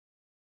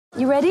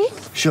You ready?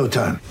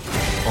 Showtime.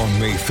 On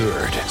May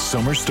 3rd,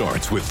 summer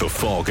starts with The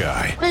Fall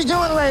Guy. Let's do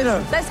it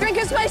later. Let's drink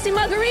a spicy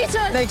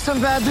margarita. Make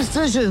some bad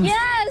decisions.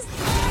 Yes!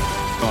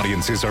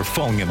 Audiences are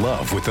falling in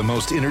love with the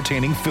most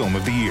entertaining film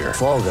of the year.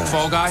 Fall Guy.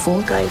 Fall Guy?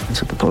 Fall guy.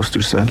 That's what the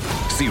poster said.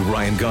 See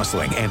Ryan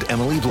Gosling and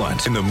Emily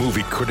Blunt in the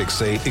movie critics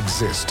say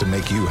exists to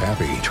make you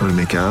happy. Trying to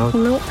make it out?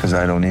 Nope. Because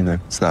I don't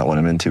either. It's not what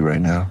I'm into right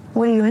now.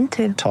 What are you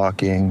into?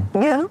 Talking.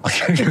 Yeah.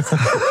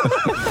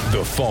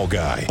 The Fall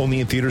Guy.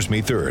 Only in theaters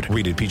May 3rd.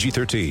 Rated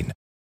PG-13.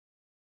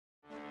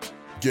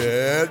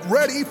 Get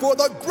ready for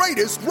the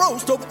greatest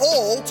roast of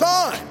all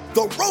time.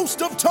 The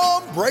Roast of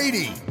Tom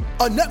Brady.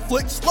 A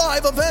Netflix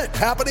live event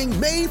happening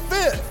May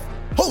 5th.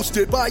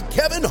 Hosted by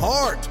Kevin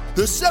Hart.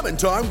 The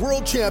 7-time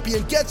world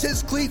champion gets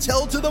his cleats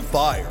held to the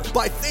fire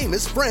by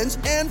famous friends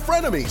and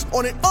frenemies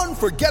on an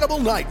unforgettable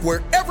night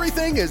where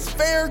everything is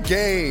fair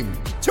game.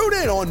 Tune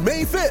in on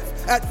May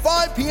 5th at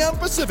 5 p.m.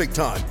 Pacific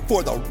time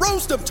for the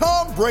Roast of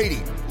Tom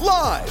Brady.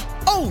 Live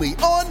only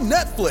on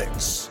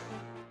Netflix.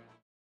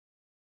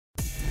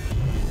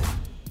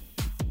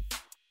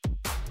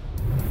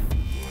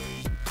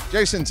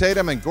 Jason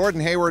Tatum and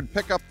Gordon Hayward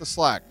pick up the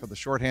slack for the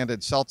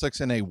shorthanded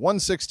Celtics in a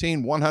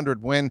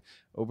 116-100 win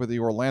over the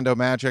Orlando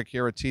Magic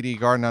here at TD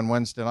Garden on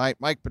Wednesday night.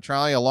 Mike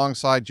Petraglia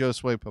alongside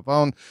Josue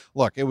Pavone.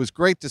 Look, it was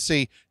great to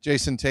see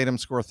Jason Tatum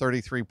score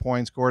 33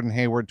 points, Gordon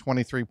Hayward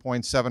 23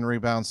 points, 7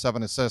 rebounds,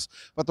 7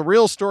 assists. But the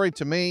real story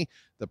to me,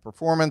 the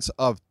performance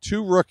of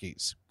two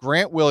rookies,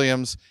 Grant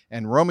Williams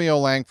and Romeo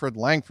Langford.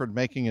 Langford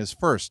making his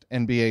first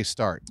NBA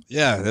start.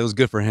 Yeah, it was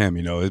good for him.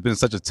 You know, it's been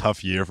such a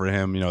tough year for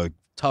him. You know,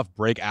 tough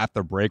break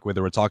after break,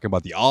 whether we're talking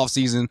about the off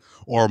season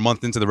or a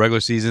month into the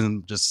regular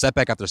season, just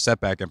setback after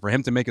setback. And for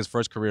him to make his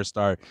first career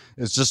start,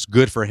 it's just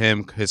good for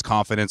him. His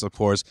confidence, of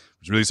course,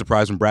 was really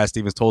surprised when Brad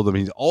Stevens told him.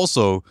 He's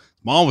also,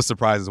 mom was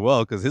surprised as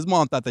well because his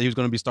mom thought that he was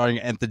going to be starting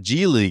at the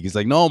G League. He's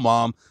like, no,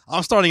 Mom,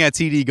 I'm starting at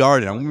TD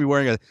Garden. I'm going to be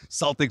wearing a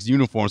Celtics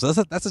uniform. So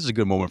that's such a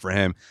good moment for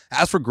him.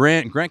 As for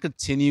Grant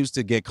continues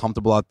to get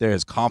comfortable out there.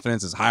 His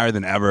confidence is higher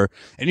than ever.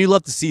 And you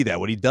love to see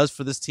that. What he does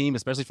for this team,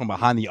 especially from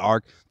behind the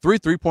arc, 3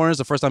 3-pointers,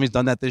 the first time he's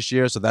done that this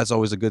year. So that's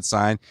always a good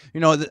sign.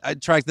 You know,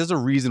 there's a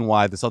reason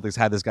why the Celtics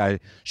had this guy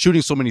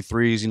shooting so many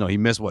threes. You know, he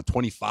missed,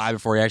 25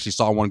 before he actually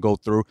saw one go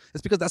through.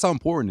 It's because that's how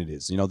important it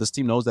is. You know, this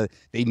team knows that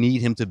they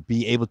need him to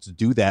be able to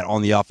do that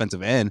on the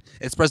offensive end.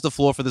 It spreads the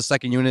floor for the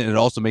second unit, and it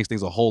also makes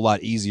things a whole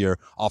lot easier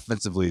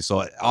offensively.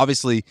 So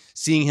obviously,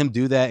 seeing him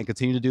do that and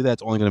continue to do that,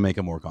 it's only going to make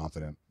him more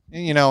confident.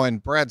 You know,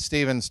 and Brad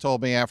Stevens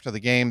told me after the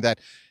game that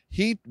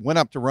he went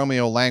up to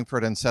Romeo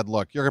Langford and said,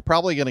 look, you're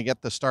probably going to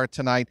get the start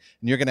tonight,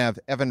 and you're going to have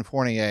Evan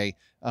Fournier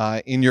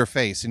in your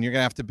face, and you're going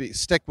to have to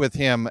stick with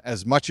him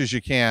as much as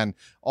you can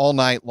all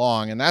night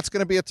long. And that's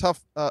going to be a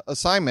tough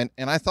assignment,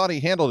 and I thought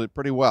he handled it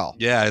pretty well.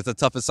 Yeah, it's a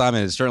tough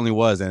assignment. It certainly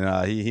was,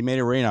 and he made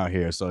it rain out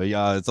here. So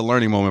it's a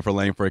learning moment for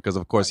Langford because,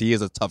 of course, he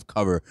is a tough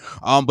cover.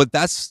 But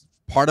that's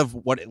part of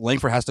what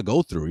Langford has to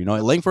go through. You know,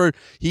 Langford,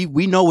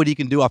 we know what he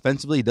can do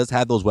offensively. He does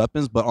have those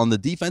weapons, but on the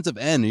defensive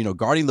end, you know,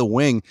 guarding the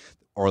wing,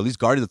 or at least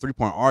guarding the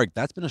three-point arc,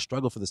 that's been a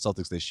struggle for the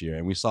Celtics this year,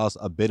 and we saw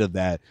a bit of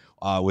that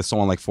with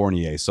someone like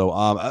Fournier. So,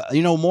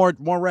 you know, more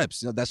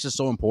reps. You know, that's just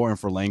so important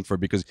for Langford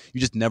because you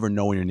just never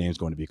know when your name's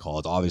going to be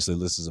called. Obviously,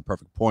 this is a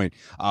perfect point.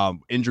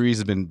 Injuries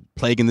have been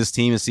plaguing this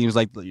team, it seems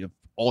like,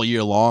 all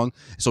year long,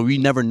 so we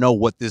never know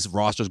what this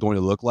roster is going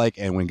to look like,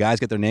 and when guys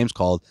get their names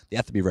called, they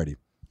have to be ready.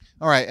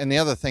 All right, and the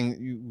other thing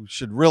you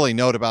should really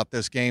note about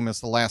this game is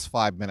the last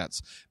 5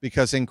 minutes,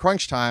 because in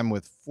crunch time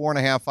with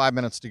 5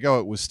 minutes to go,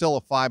 it was still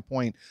a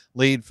 5-point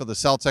lead for the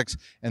Celtics,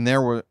 and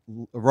there were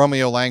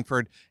Romeo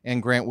Langford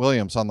and Grant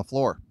Williams on the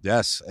floor.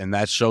 Yes, and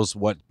that shows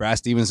what Brad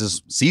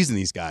Stevens sees in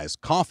these guys,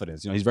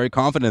 confidence. You know, he's very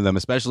confident in them,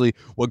 especially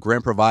what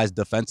Grant provides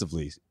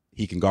defensively.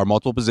 He can guard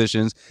multiple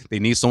positions. They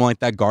need someone like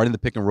that guarding the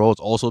pick and roll.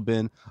 It's also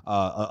been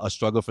a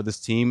struggle for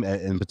this team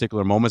in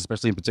particular moments,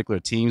 especially in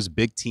particular teams,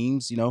 big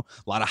teams, you know,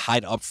 a lot of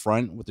height up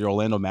front with the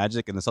Orlando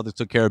Magic, and the Celtics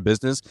took care of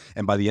business.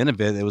 And by the end of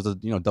it, it was a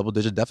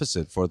double-digit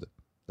deficit for the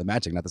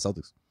Magic, not the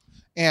Celtics.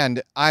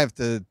 And I have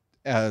to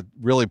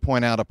really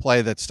point out a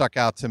play that stuck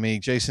out to me,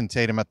 Jason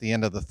Tatum at the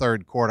end of the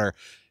third quarter.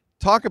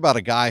 Talk about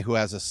a guy who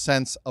has a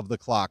sense of the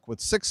clock.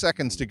 With 6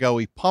 seconds to go,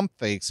 he pump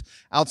fakes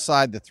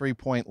outside the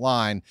three-point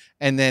line,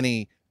 and then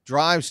he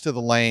drives to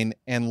the lane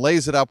and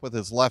lays it up with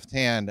his left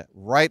hand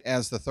right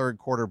as the third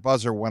quarter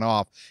buzzer went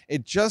off.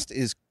 It just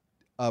is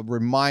a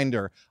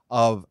reminder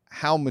of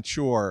how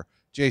mature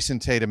Jason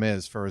Tatum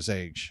is for his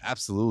age.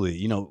 Absolutely.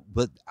 You know,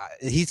 but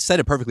he said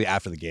it perfectly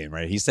after the game,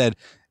 right? He said,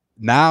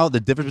 now the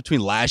difference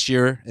between last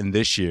year and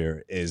this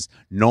year is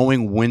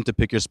knowing when to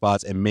pick your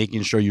spots and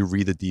making sure you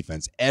read the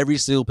defense. Every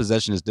single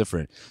possession is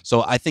different.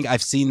 So I think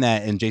I've seen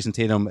that in Jason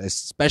Tatum,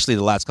 especially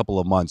the last couple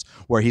of months,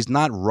 where he's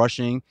not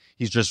rushing.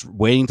 He's just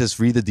waiting to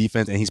read the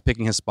defense and he's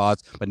picking his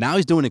spots. But now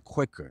he's doing it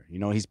quicker. You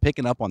know, he's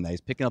picking up on that.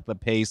 He's picking up the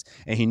pace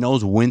and he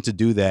knows when to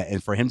do that.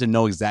 And for him to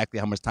know exactly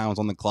how much time is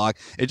on the clock,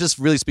 it just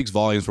really speaks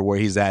volumes for where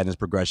he's at in his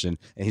progression.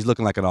 And he's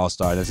looking like an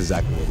all-star. That's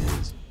exactly what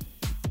he is.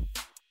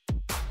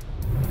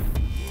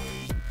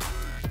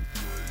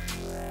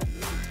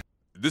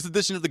 This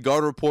edition of the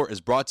Garden Report is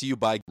brought to you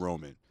by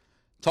Roman.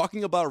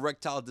 Talking about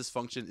erectile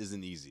dysfunction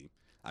isn't easy.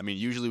 I mean,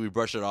 usually we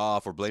brush it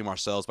off or blame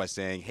ourselves by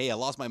saying, hey, I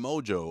lost my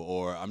mojo,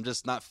 or I'm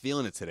just not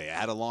feeling it today. I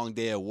had a long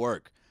day at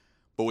work.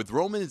 But with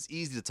Roman, it's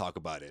easy to talk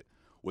about it.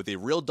 With a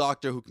real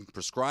doctor who can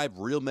prescribe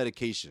real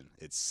medication.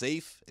 It's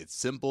safe, it's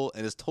simple,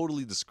 and it's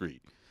totally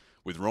discreet.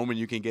 With Roman,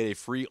 you can get a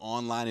free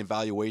online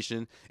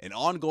evaluation and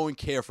ongoing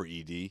care for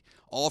ED,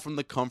 all from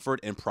the comfort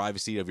and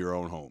privacy of your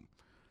own home.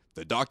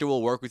 The doctor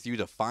will work with you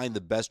to find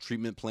the best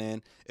treatment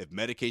plan if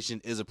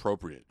medication is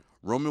appropriate.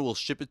 Roman will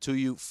ship it to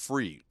you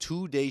free,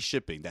 2-day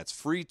shipping. That's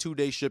free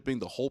 2-day shipping.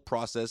 The whole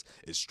process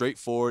is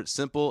straightforward,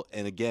 simple,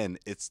 and again,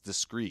 it's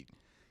discreet.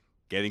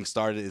 Getting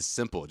started is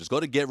simple. Just go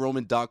to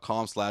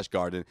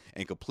GetRoman.com/garden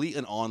and complete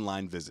an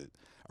online visit.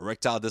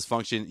 Erectile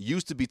dysfunction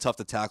used to be tough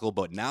to tackle,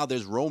 but now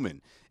there's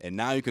Roman. And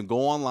now you can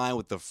go online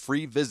with the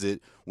free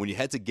visit when you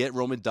head to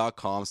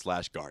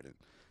GetRoman.com/garden.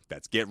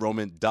 That's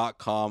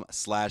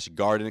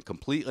GetRoman.com/garden.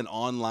 Complete an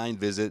online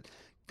visit.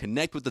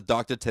 Connect with the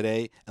doctor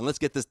today, and let's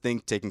get this thing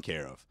taken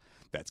care of.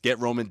 That's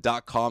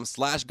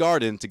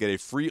GetRoman.com/garden to get a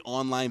free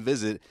online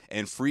visit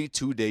and free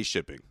 2-day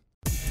shipping.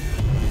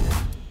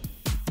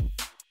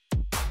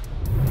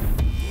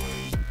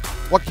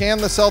 What can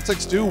the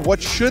Celtics do?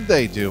 What should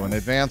they do in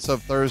advance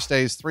of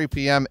Thursday's 3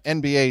 p.m.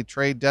 NBA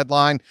trade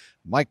deadline?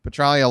 Mike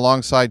Petraglia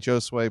alongside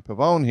Josue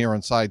Pavone here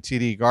inside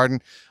TD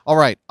Garden. All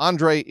right,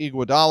 Andre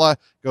Iguodala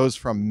goes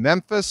from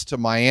Memphis to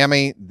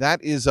Miami.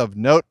 That is of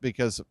note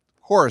because, of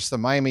course, the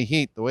Miami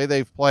Heat, the way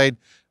they've played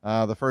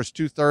the first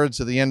 2/3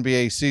 of the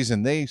NBA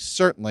season, they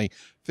certainly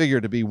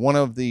figure to be one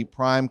of the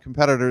prime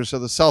competitors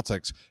of the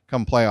Celtics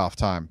come playoff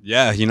time.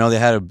 Yeah, you know, they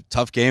had a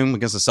tough game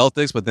against the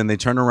Celtics, but then they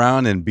turned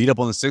around and beat up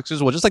on the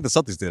Sixers. Well, just like the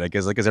Celtics did, I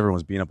guess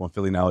everyone's beating up on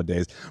Philly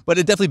nowadays. But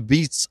it definitely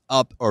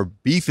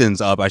beefens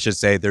up, I should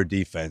say, their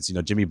defense. You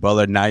know, Jimmy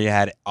Butler, now you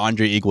had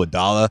Andre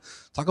Iguodala.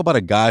 Talk about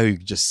a guy who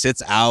just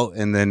sits out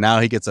and then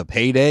now he gets a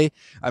payday.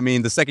 I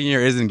mean, the second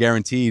year isn't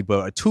guaranteed,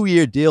 but a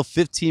 2-year deal,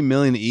 $15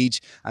 million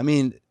each. I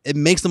mean, it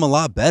makes them a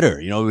lot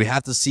better. You know, we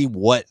have to see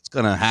what's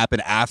going to happen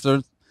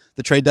after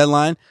the trade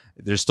deadline.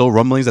 There's still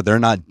rumblings that they're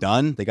not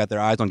done. They got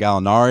their eyes on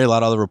Gallinari. A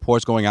lot of other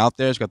reports going out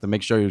there. So you got to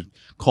make sure you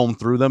comb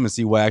through them and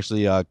see what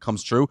actually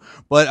comes true.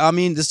 But, I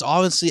mean, this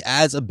obviously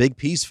adds a big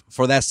piece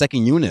for that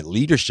second unit.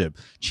 Leadership,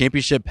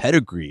 championship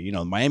pedigree. You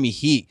know, Miami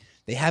Heat,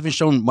 they haven't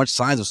shown much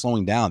signs of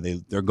slowing down.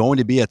 They're going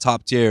to be a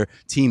top-tier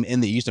team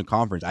in the Eastern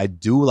Conference. I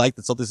do like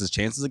the Celtics'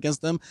 chances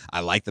against them. I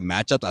like the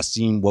matchups. I've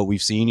seen what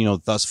we've seen, you know,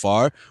 thus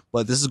far.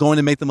 But this is going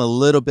to make them a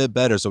little bit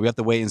better. So we have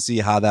to wait and see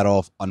how that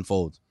all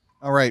unfolds.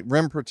 All right,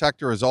 rim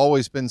protector has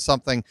always been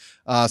something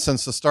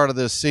since the start of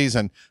this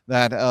season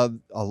that a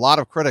lot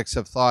of critics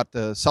have thought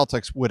the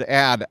Celtics would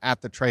add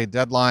at the trade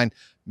deadline.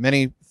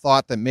 Many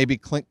thought that maybe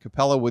Clint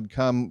Capella would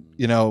come,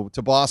 you know,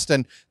 to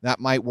Boston.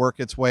 That might work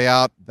its way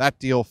out. That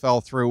deal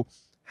fell through.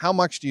 How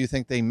much do you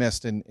think they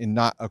missed in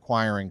not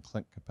acquiring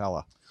Clint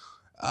Capella?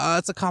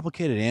 It's a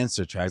complicated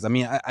answer, Trags. I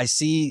mean, I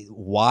see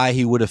why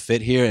he would have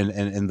fit here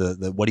and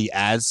the what he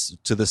adds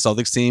to the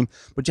Celtics team,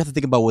 but you have to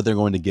think about what they're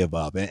going to give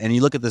up. And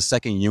you look at the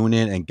second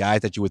unit and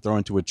guys that you would throw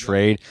into a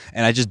trade,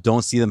 and I just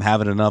don't see them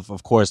having enough,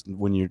 of course,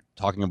 when you're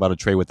talking about a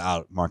trade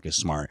without Marcus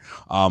Smart.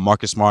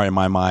 Marcus Smart, in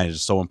my mind,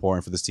 is so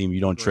important for this team.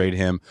 You don't trade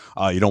him.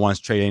 You don't want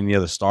to trade any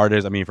other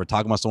starters. I mean, if we're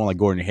talking about someone like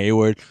Gordon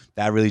Hayward,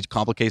 that really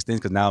complicates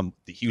things because now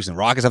the Houston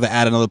Rockets have to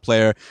add another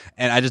player,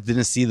 and I just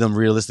didn't see them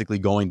realistically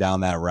going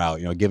down that route,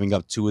 you know, giving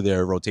up 2 of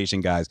their rotation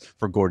guys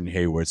for Gordon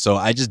Hayward. So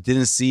I just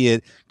didn't see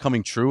it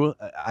coming true.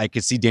 I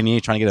could see Danny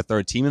Ainge trying to get a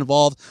third team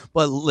involved.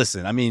 But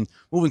listen, I mean,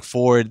 moving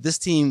forward, this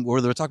team,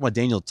 where they're talking about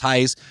Daniel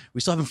Tice, we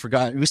still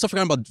forgotten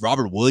about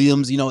Robert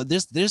Williams. You know,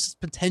 there's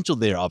potential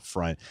there up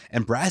front.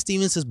 And Brad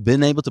Stevens has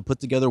been able to put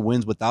together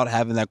wins without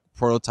having that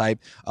prototype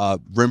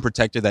rim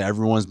protector that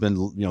everyone's been,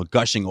 you know,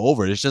 gushing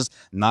over. There's just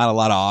not a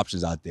lot of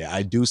options out there.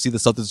 I do see the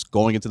Celtics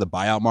going into the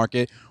buyout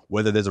market.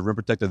 Whether there's a rim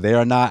protector there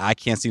or not, I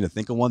can't seem to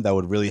think of one that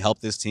would really help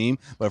this team.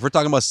 But if we're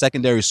talking about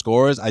secondary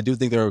scorers, I do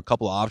think there are a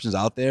couple of options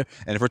out there.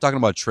 And if we're talking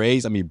about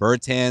trades, I mean,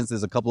 Bertans,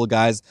 there's a couple of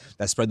guys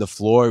that spread the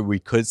floor. We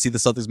could see the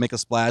Celtics make a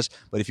splash.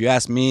 But if you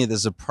ask me,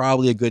 there's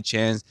probably a good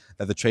chance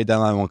that the trade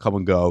deadline won't come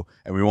and go,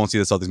 and we won't see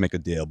the Celtics make a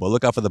deal. But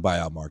look out for the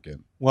buyout market.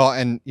 Well,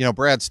 and, you know,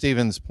 Brad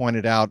Stevens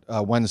pointed out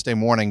Wednesday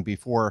morning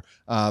before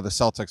the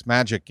Celtics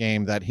Magic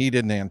game that he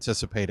didn't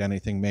anticipate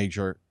anything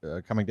major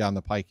coming down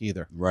the pike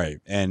either. Right.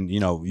 And,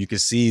 you know, you can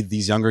see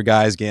these younger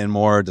guys getting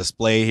more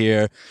display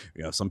here.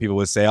 You know, some people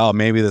would say, oh,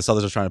 maybe the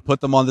Celtics are trying to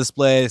put them on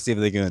display, see if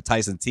they can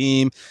entice the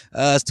team.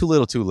 It's too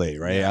little too late,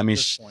 right? Yeah, I mean,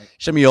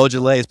 Shemi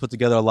Ojale has put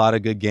together a lot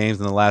of good games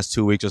in the last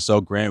 2 weeks or so.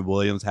 Grant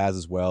Williams has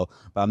as well.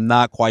 But I'm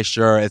not quite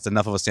sure it's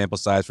enough of a sample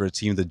size for a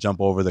team to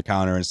jump over the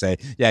counter and say,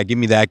 yeah, give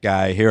me that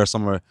guy. Here are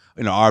some of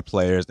our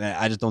players. And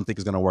I just don't think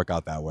it's going to work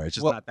out that way. It's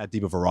just not that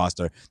deep of a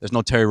roster. There's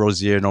no Terry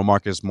Rozier, no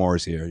Marcus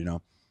Morris here, you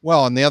know.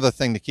 Well, and the other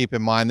thing to keep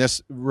in mind,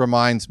 this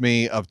reminds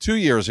me of 2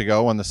 years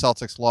ago when the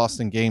Celtics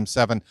lost in Game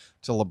 7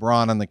 to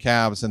LeBron and the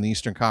Cavs in the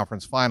Eastern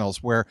Conference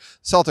Finals, where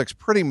Celtics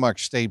pretty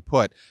much stayed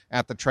put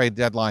at the trade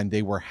deadline.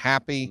 They were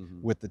happy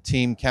with the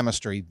team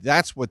chemistry.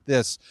 That's what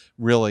this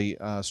really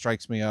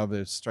strikes me of.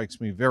 It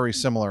strikes me very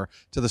similar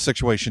to the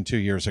situation 2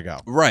 years ago.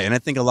 Right, and I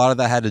think a lot of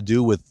that had to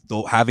do with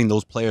having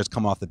those players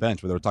come off the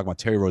bench, whether we're talking about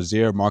Terry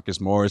Rozier, Marcus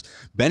Morris,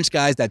 bench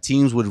guys that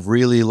teams would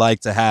really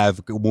like to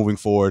have moving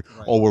forward,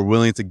 or were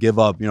willing to give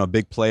up,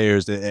 big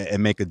players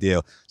and make a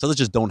deal. So they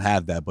just don't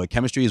have that, but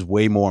chemistry is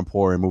way more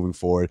important moving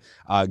forward.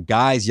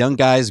 Young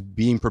guys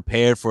being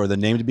prepared for the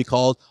name to be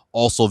called,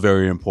 also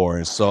very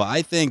important. So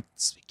I think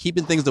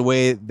keeping things the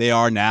way they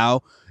are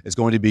now is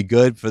going to be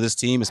good for this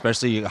team,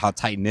 especially how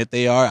tight-knit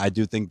they are. I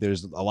do think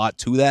there's a lot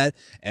to that.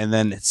 And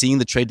then seeing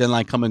the trade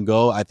deadline come and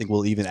go, I think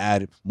will even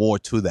add more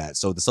to that.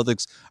 So the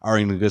Celtics are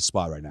in a good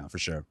spot right now, for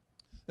sure.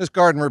 This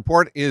Garden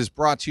Report is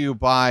brought to you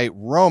by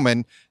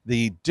Roman,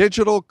 the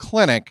digital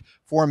clinic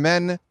for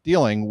men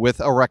dealing with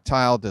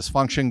erectile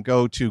dysfunction.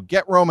 Go to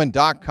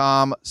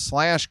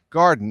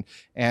getroman.com/garden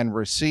and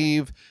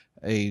receive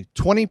a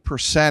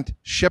 20%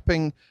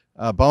 shipping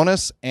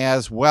bonus,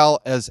 as well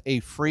as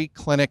a free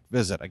clinic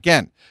visit.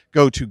 Again,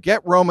 go to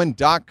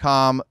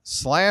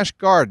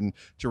getroman.com/garden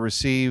to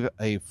receive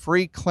a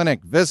free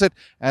clinic visit,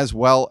 as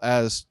well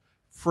as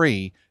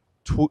free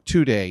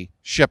 2-day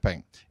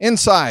shipping.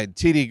 Inside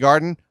TD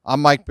Garden,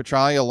 I'm Mike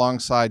Petraglia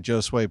alongside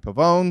Josue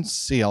Pavone,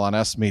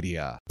 CLNS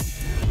Media.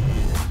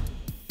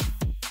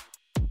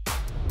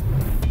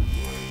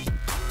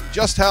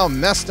 Just how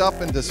messed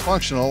up and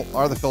dysfunctional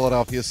are the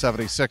Philadelphia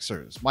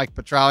 76ers? Mike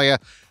Petraglia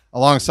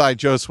alongside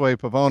Josue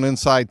Pavone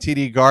inside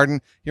TD Garden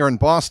here in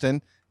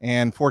Boston,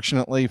 and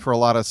fortunately for a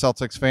lot of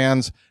Celtics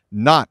fans,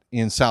 not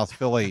in South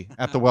Philly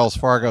at the Wells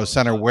Fargo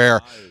Center,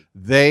 where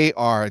they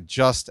are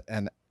just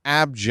an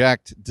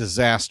abject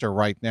disaster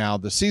right now.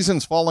 The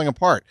season's falling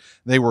apart.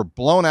 They were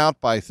blown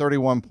out by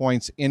 31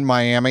 points in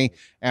Miami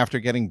after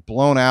getting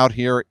blown out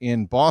here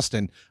in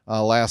Boston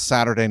last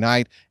Saturday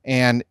night,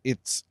 and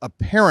it's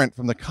apparent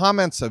from the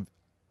comments of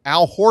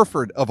Al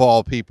Horford, of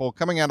all people,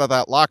 coming out of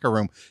that locker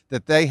room,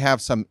 that they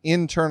have some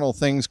internal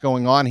things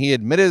going on. He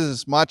admitted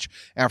as much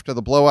after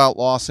the blowout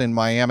loss in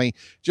Miami.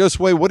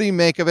 Josue, what do you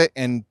make of it?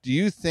 And do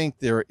you think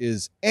there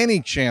is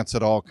any chance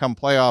at all, come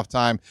playoff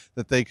time,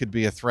 that they could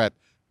be a threat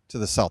to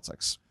the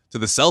Celtics? To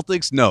the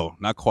Celtics, no,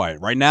 not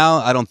quite. Right now,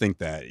 I don't think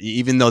that,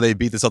 even though they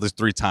beat the Celtics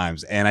 3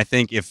 times. And I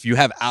think if you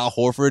have Al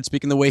Horford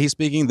speaking the way he's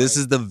speaking, this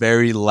is the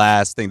very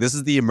last thing. This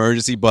is the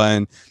emergency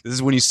button. This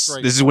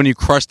is when you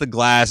crush the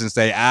glass and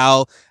say,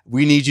 Al,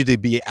 we need you to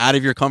be out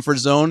of your comfort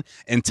zone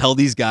and tell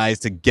these guys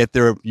to get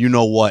their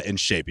you-know-what in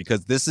shape.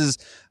 Because this is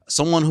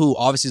someone who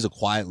obviously is a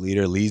quiet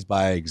leader, leads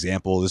by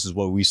example. This is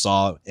what we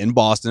saw in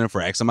Boston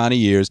for X amount of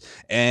years,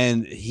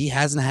 and he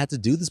hasn't had to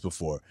do this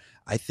before.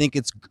 I think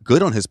it's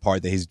good on his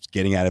part that he's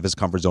getting out of his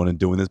comfort zone and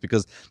doing this,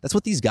 because that's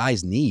what these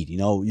guys need.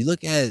 You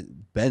look at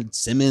Ben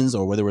Simmons,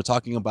 or whether we're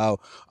talking about,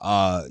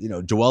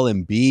 Joel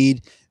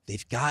Embiid,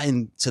 they've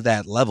gotten to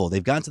that level.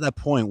 They've gotten to that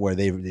point where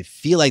they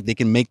feel like they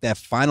can make that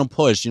final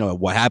push.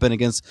 What happened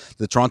against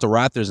the Toronto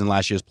Raptors in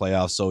last year's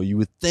playoffs. So you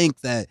would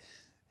think that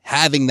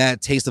having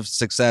that taste of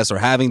success or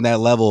having that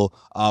level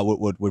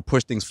would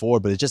push things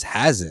forward, but it just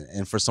hasn't.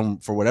 And for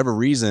whatever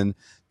reason,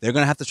 they're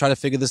going to have to try to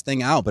figure this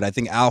thing out. But I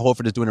think Al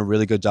Horford is doing a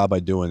really good job by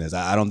doing this.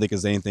 I don't think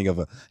it's anything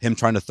of him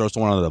trying to throw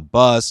someone under the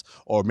bus,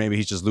 or maybe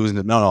he's just losing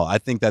it. No. I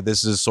think that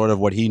this is sort of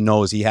what he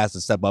knows he has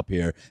to step up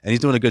here, and he's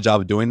doing a good job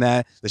of doing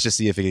that. Let's just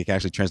see if it can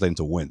actually translate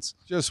into wins.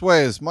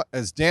 Josue,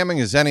 as damning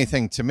as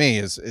anything to me,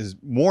 is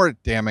more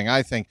damning,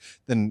 I think,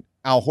 than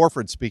Al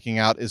Horford speaking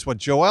out, is what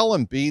Joel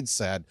Embiid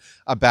said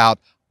about,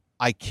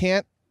 I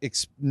can't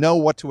know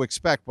what to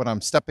expect when I'm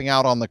stepping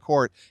out on the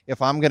court.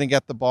 If I'm going to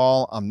get the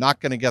ball, I'm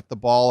not going to get the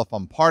ball. If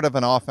I'm part of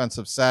an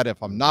offensive set,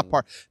 if I'm not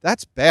part,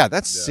 that's bad.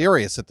 That's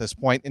serious at this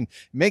point, and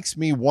makes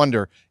me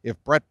wonder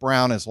if Brett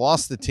Brown has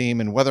lost the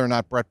team and whether or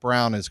not Brett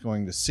Brown is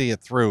going to see it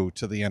through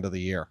to the end of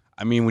the year.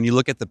 I mean, when you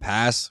look at the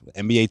past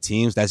NBA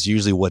teams, that's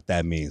usually what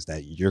that means,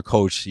 that your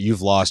coach,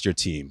 you've lost your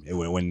team.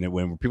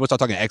 When people start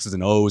talking X's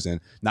and O's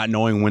and not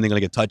knowing when they're going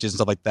to get touches and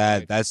stuff like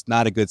that, that's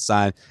not a good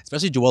sign,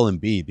 especially Joel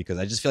Embiid, because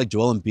I just feel like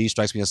Joel Embiid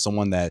strikes me as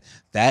someone that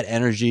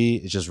energy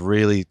is just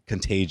really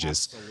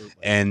contagious. Absolutely.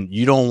 And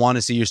you don't want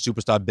to see your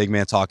superstar big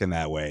man talking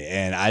that way.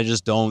 And I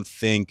just don't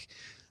think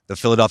the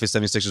Philadelphia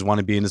 76ers want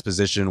to be in this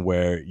position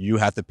where you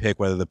have to pick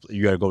whether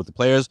you got to go with the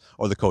players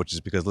or the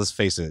coaches, because let's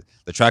face it,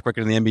 the track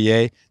record in the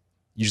NBA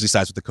usually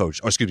sides with the coach,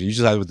 usually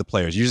sides with the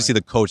players. You usually see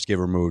the coach get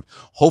removed.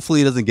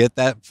 Hopefully it doesn't get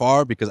that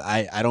far, because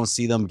I don't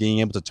see them being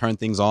able to turn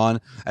things on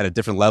at a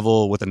different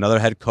level with another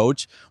head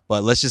coach.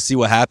 But let's just see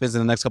what happens in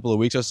the next couple of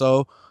weeks or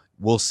so.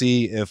 We'll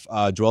see if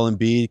Joel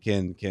Embiid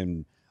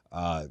can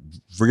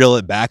reel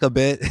it back a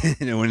bit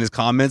in his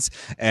comments,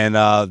 and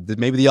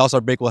maybe the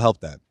All-Star break will help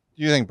that.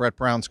 Do you think Brett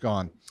Brown's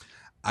gone?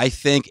 I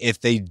think if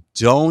they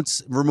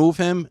don't remove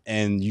him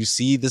and you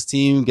see this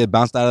team get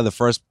bounced out of the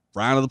first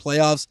round of the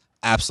playoffs,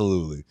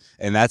 Absolutely.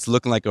 And that's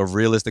looking like a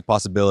realistic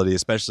possibility,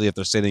 especially if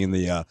they're sitting in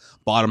the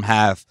bottom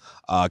half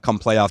come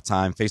playoff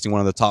time, facing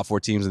one of the top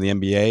 4 teams in the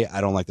NBA. I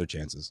don't like their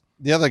chances.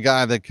 The other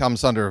guy that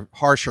comes under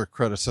harsher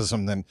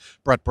criticism than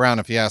Brett Brown,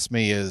 if you ask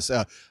me, is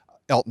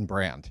Elton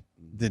Brand,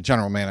 the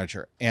general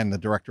manager and the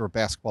director of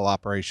basketball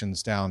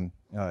operations down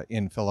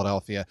in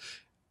Philadelphia.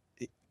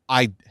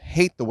 I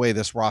hate the way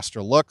this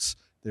roster looks.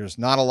 There's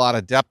not a lot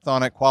of depth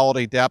on it,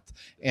 quality depth,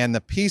 and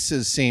the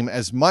pieces seem,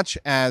 as much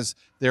as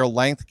their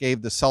length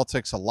gave the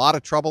Celtics a lot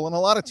of trouble and a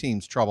lot of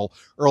teams trouble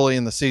early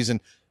in the season,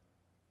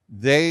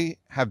 they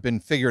have been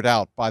figured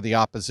out by the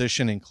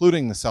opposition,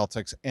 including the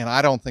Celtics, and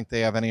I don't think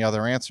they have any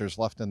other answers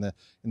left in the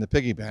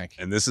piggy bank.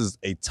 And this is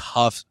a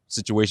tough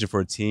situation for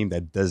a team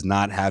that does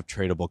not have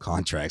tradable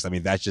contracts. I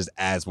mean, that just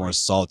adds more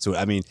salt to it.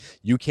 I mean,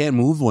 you can't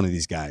move one of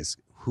these guys.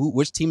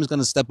 Which team is going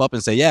to step up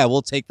and say, yeah,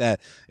 we'll take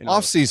that?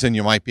 Off season,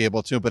 you might be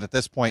able to, but at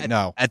this point,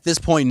 no. At this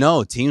point,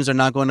 no. Teams are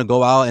not going to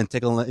go out and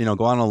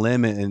go on a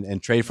limb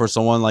and trade for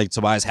someone like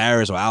Tobias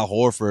Harris or Al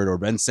Horford or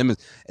Ben Simmons.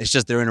 It's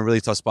just they're in a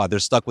really tough spot. They're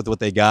stuck with what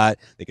they got.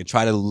 They can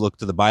try to look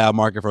to the buyout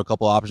market for a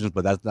couple of options,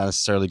 but that's not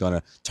necessarily going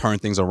to turn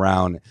things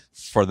around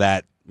for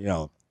that,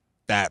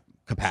 that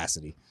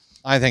capacity.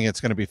 I think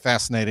it's going to be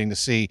fascinating to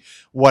see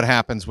what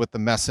happens with the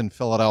mess in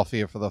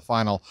Philadelphia for the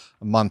final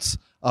months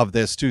of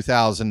this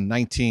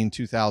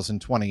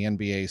 2019-2020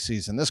 NBA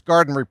season. This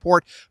Garden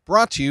Report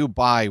brought to you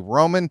by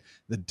Roman,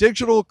 the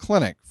digital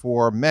clinic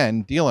for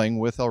men dealing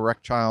with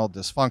erectile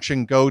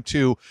dysfunction. Go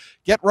to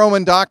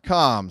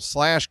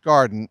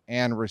GetRoman.com/garden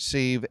and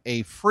receive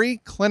a free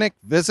clinic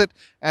visit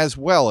as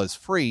well as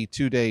free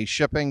 2-day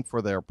shipping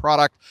for their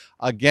product.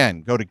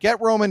 Again, go to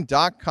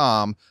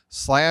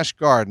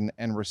GetRoman.com/garden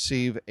and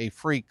receive a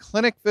free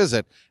clinic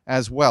visit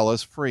as well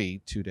as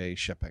free 2-day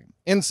shipping.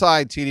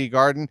 Inside TD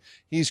Garden,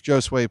 he's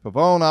Josue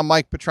Pavone. I'm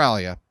Mike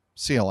Petraglia,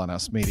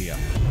 CLNS Media.